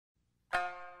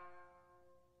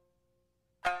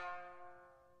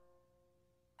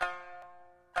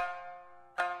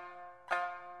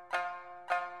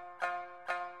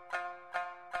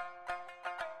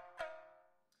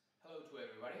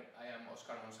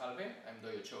Monsalve. I'm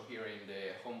Dojo here in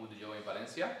the home Bujutsu in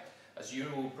Valencia. As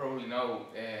you probably know,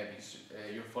 because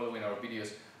you're following our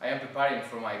videos, I am preparing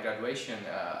for my graduation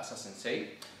as a sensei.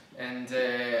 And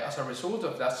as a result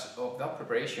of that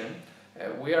preparation,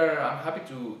 I'm happy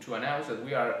to announce that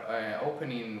we are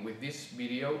opening with this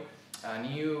video a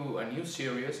new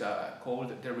series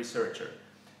called The Researcher.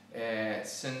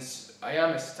 Since I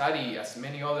am studying, as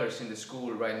many others in the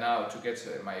school right now, to get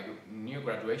my new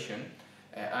graduation,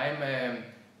 I'm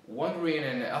wondering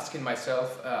and asking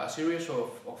myself a series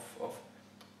of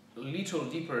little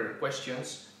deeper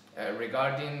questions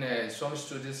regarding some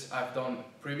studies I've done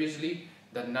previously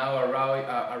that now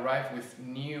arrive with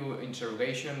new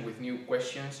interrogation, with new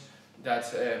questions that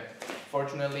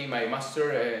fortunately my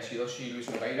master, Luis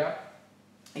Nogueira,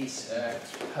 is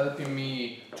helping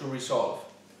me to resolve.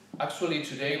 Actually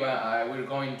today we're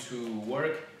going to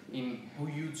work in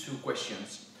Bujutsu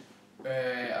questions.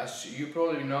 As you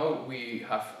probably know, we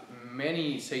have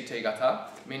many seitei gata,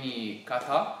 many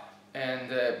kata,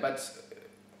 and but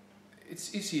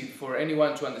it's easy for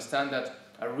anyone to understand that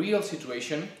a real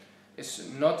situation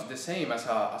is not the same as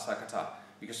a kata,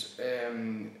 because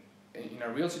in a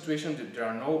real situation there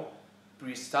are no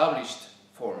pre-established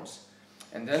forms.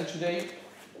 And then today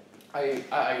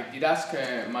I did ask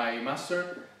my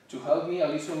master to help me a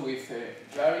little with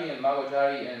Jari and Mago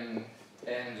Jari and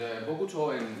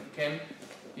Bokuto and Ken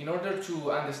in order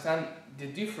to understand the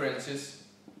differences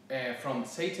from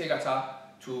seitei gata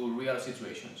to real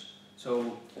situations.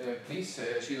 So please,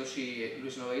 Shidoshi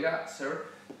Luis Nogueira, sir,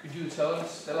 could you tell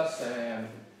us a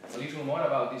little more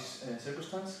about this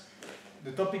circumstance?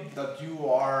 The topic that you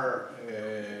are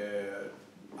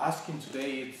asking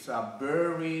today is a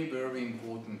very, very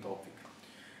important topic,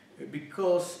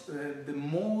 because the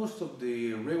most of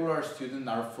the regular students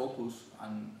are focused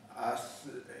on, as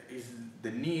is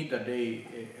the need that they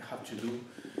have to do,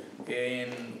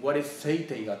 and what is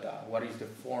seitei gata, what is the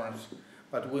forms.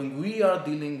 But when we are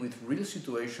dealing with real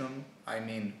situation, I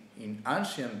mean in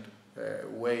ancient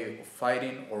way of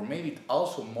fighting, or maybe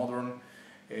also modern,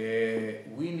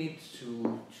 we need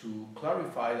to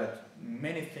clarify that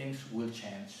many things will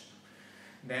change.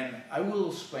 Then I will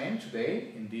explain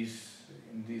today in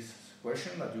this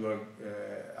question that you are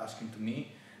asking to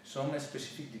me some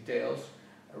specific details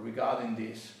regarding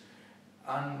this.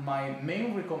 And my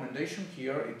main recommendation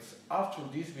here is, after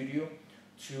this video,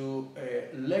 to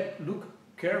look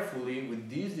carefully with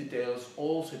these details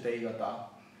all seitei gata,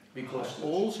 because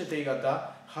all seitei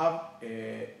gata have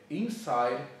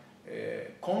inside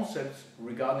concepts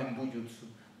regarding Bujutsu,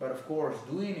 but of course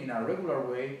doing in a regular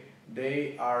way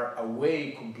they are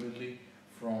away completely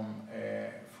from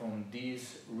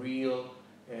this real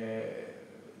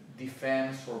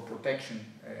defense or protection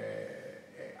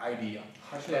idea.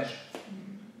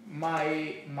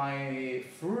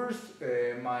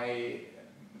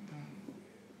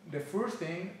 The first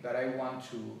thing that I want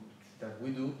that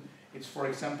we do is, for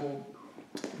example,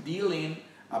 dealing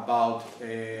about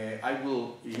I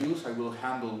will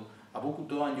handle a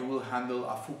Bokuto and you will handle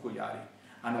a Fukoyari,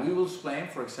 and we will explain,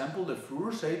 for example, the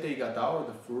first seitei gata, or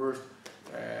the first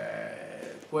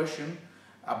question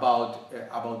about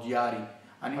Yari,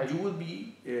 and you will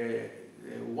be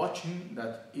watching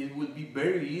that it will be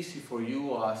very easy for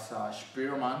you as a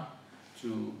spearman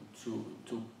to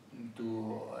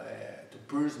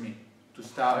pierce me, to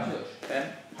stab me.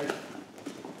 Then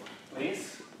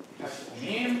please catch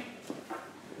me.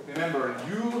 Remember,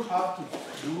 you have to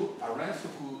do a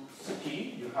Rensoku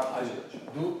Suki. You have to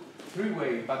do 3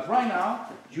 ways. But right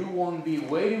now, you won't be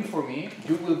waiting for me.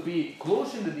 You will be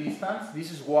close in the distance.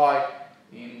 This is why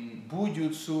in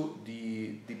Bujutsu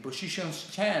the positions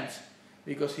change.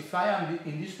 Because if I am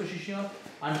in this position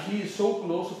and he is so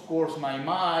close, of course my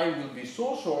mind will be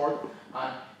so short,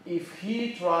 and if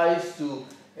he tries to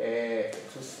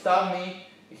stab me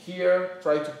here,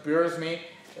 try to pierce me,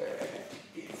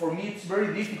 for me it's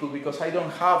very difficult because I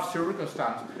don't have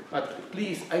circumstance. But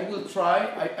please, I will try.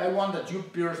 I want that you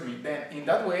pierce me. Then in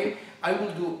that way I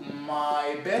will do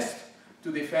my best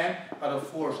to defend, but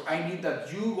of course I need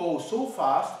that you go so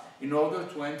fast in order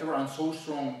to enter and so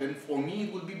strong. Then for me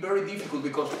it will be very difficult,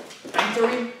 because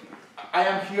entering, I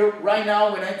am here right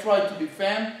now. When I try to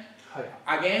defend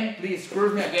again, please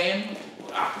pierce me again,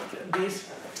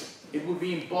 it will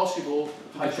be impossible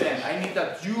to defend. I need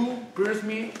that you pierce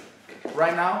me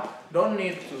right now. Don't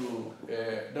need to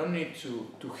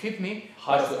hit me,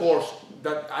 but of course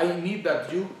that I need that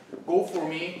you go for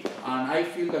me, and I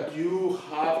feel that you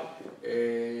have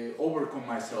overcome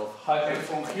myself. And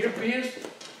from here, please,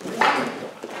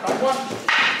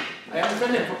 I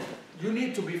understand it. You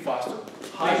need to be faster.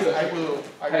 I will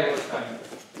stand.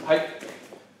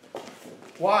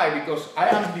 Why? Because I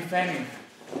am defending.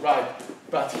 Right.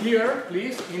 But here,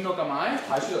 please, in no kamae,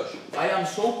 I am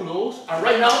so close, and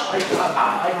right now I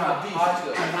have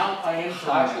this, and now I am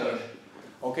trying.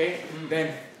 Okay?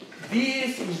 Then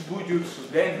this is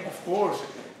Bujutsu. Then, of course,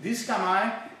 this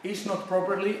kamae is not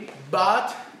properly,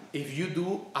 but if you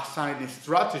do assign a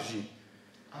strategy,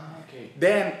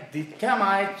 then the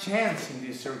kamae changes in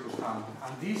this circumstance.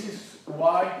 And this is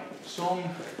why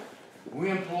we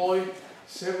employ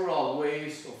several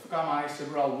ways of kamae,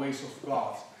 several ways of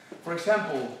guards. For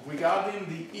example, regarding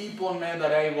the ippon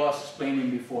that I was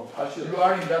explaining before, you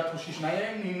are in that position. I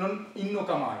am in no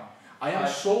kamae. I am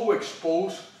so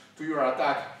exposed to your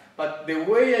attack. But the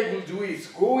way I will do it is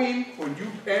going, when you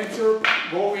enter,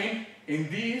 going in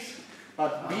this,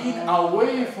 but being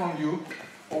away from you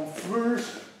on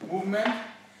first movement.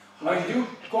 When you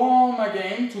come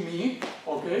again to me,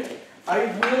 okay, I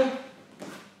will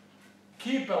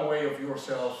keep away of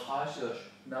yourself.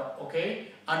 Now, okay,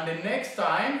 and the next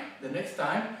time,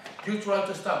 you try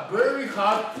to stop very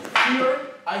hard. Here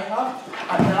I have,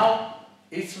 and now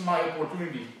it's my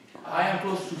opportunity. I am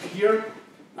close to here,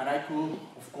 and I could,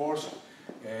 of course,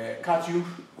 cut you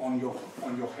on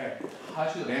your head.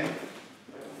 Then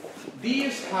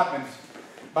this happens.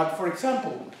 But for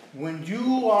example, when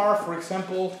you are, for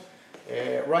example,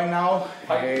 right now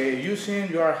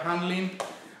you are handling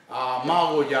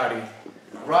Mago Yari.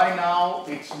 Right now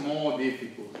it's more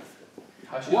difficult.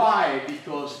 Why?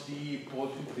 Because the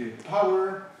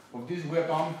power of this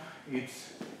weapon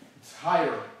it's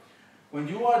higher. When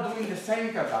you are doing the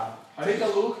same kata, take a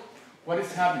look what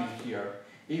is happening here.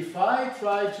 If I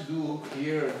try to do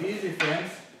here this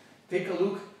defense, take a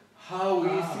look how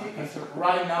easy is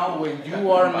right now when you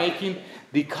are making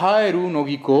the Kaeru no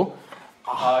Giko.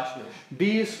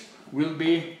 This will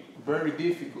be very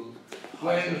difficult.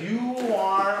 When you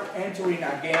are entering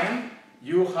again,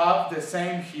 you have the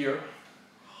same here.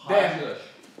 Then,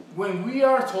 when we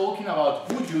are talking about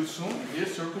Bujutsu, in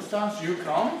this circumstance, you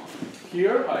come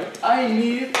here. I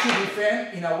need to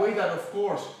defend in a way that, of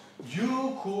course,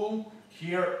 you could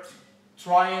here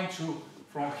trying to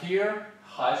from here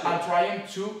and trying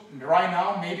to right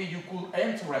now. Maybe you could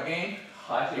enter again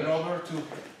in order to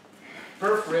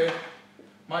perforate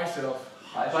myself.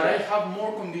 But I have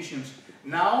more conditions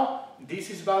now.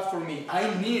 This is bad for me. I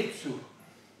need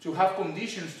to have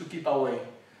conditions to keep away.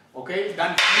 Okay,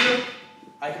 then here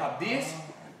I have this,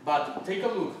 but take a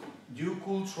look. You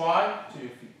could try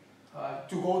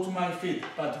to go to my feet,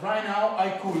 but right now I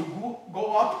could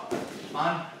go up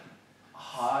and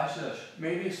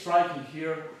maybe striking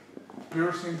here,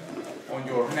 piercing on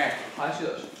your neck.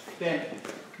 Then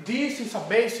this is a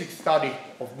basic study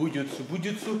of Bujutsu.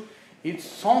 Bujutsu it's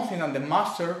something that the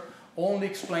master only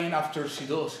explains after she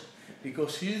does,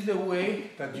 because it's the way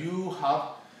that you have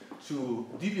to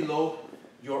develop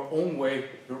your own way,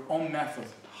 your own method.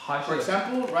 For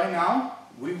example, right now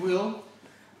you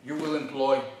will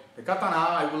employ the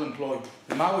katana, I will employ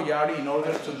the Mago Yari in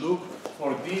order to look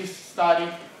for this study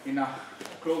in a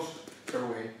closer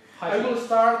way. I will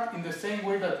start in the same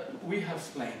way that we have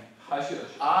explained.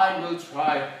 I will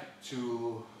try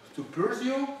to pierce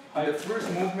you. In the first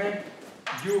movement,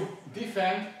 you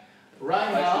defend.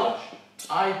 Right now,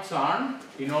 I turn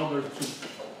in order to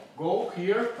go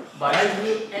here, but I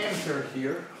will enter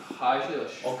here.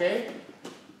 Okay?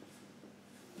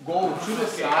 Go to the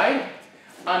side,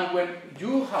 and when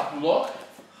you have locked,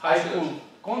 I could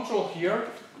control here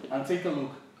and take a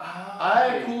look.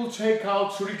 I could take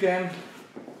out shuriken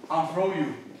and throw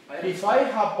you. If I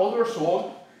have other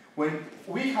sword, when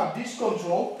we have this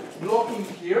control, blocking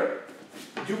here,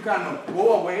 you cannot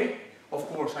go away. Of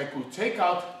course, I could take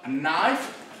out a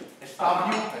knife,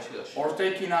 stab you, or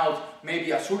taking out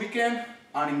maybe a shuriken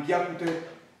and in gyakute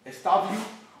stab you.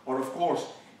 Or of course,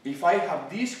 if I have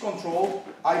this control,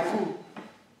 I could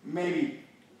maybe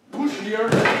push here,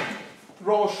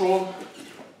 throw a sword,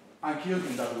 and kill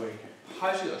him that way.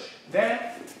 Then,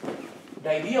 the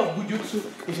idea of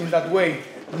Bujutsu is in that way.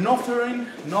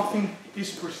 Nothing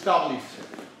is pre-established.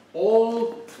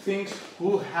 All things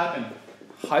will happen.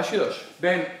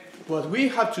 Then, what we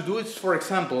have to do is, for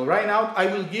example, right now I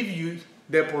will give you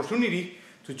the opportunity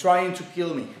to try and to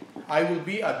kill me. I will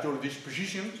be at your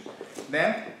disposition.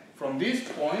 Then, from this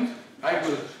point, I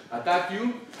will attack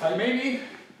you. Maybe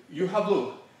you have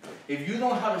look. If you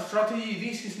don't have a strategy,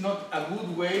 this is not a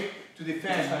good way to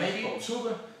defend. Maybe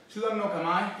Sudan no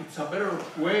Kamae, it's a better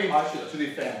way to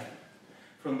defend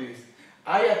from this.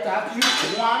 I attack you.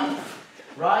 One.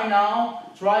 Right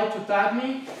now, try to attack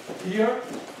me. Here,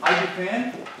 I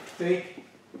defend. Take.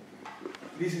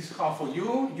 This is half for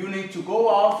you. You need to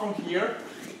go out from here.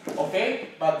 Okay,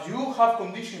 but you have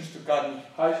conditions to cut me.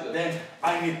 Then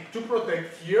I need to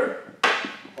protect here.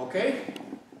 Okay,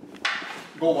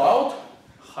 go out.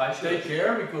 Take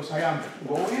care because I am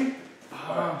going.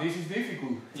 This is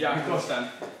difficult. Yeah, because I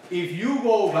understand. if you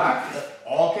go back,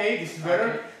 okay, this is better.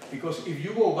 Okay. Because if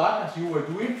you go back as you were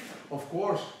doing, of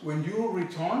course, when you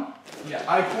return, yeah.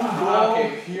 I could go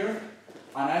here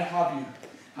and I have you.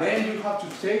 Then you have to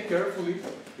take carefully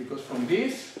because from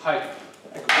this, I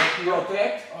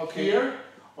protect here,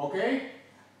 okay?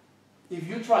 If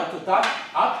you try to tap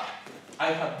up,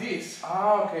 I have this.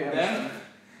 Then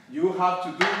you have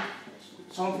to do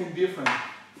something different.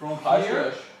 From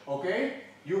here, okay?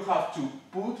 You have to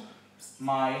move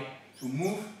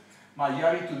my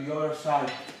yari to the other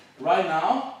side. Right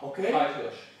now, okay?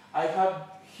 I have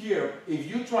here, if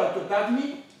you try to attack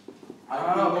me,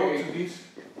 I will go to this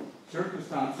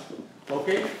circumstance,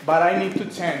 okay? But I need to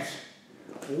change.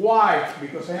 Why?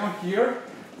 Because I am here,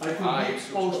 I could be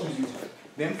exposed to you.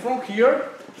 Then from here,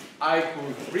 I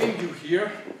could bring you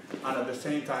here, and at the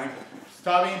same time,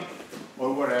 stabbing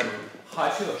or whatever.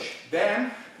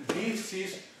 Then, this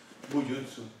is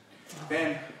Bujutsu.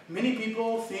 Then, many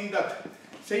people think that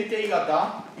Seitei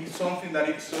Gata is something that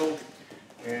is so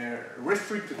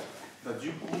restricted that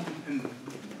you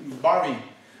couldn't bargain,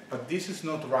 but this is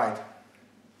not right.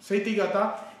 Seitei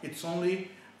Gata, it's only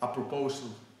a proposal.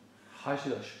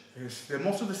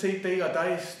 Most of the Seitei Gata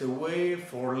is the way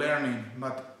for learning,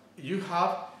 but you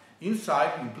have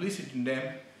inside, implicit in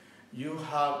them, you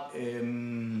have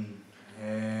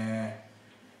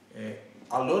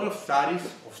a lot of studies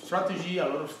of strategy, a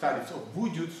lot of studies of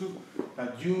Bujutsu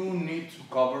that you need to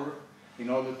cover in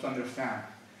order to understand.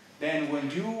 Then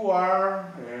when you are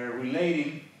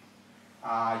relating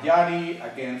Yari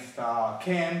against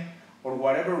Ken or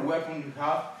whatever weapon you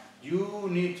have, you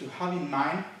need to have in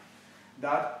mind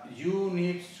that you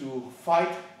need to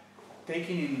fight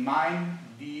taking in mind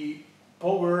the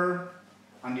power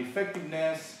and the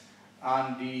effectiveness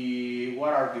and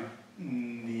what are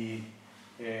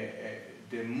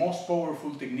the most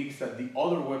powerful techniques that the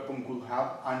other weapon could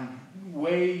have and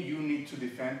way you need to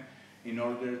defend in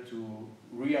order to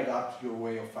readapt your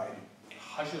way of fighting.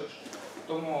 As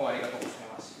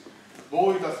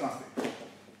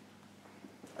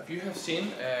you have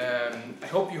seen, I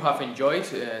hope you have enjoyed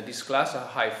this class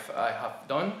I have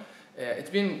done. It's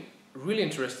been really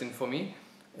interesting for me.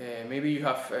 Maybe you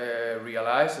have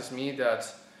realized as me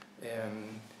that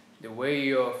the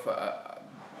way of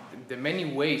the many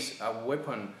ways a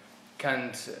weapon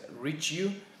can reach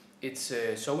you, it's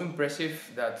so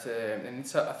impressive that and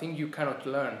it's a thing you cannot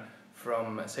learn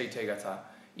from Seitei Gata.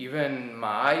 Even my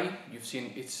eye, you've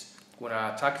seen, it's when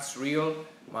I attack it's real,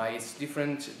 it's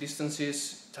different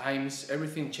distances, times,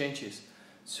 everything changes.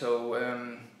 So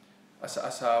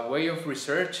as a way of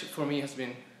research for me has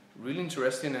been really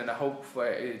interesting, and I hope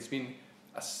it's been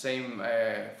the same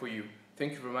for you.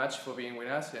 Thank you very much for being with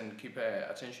us, and keep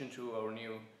attention to our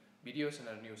new videos and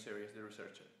our new series, The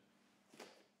Researcher.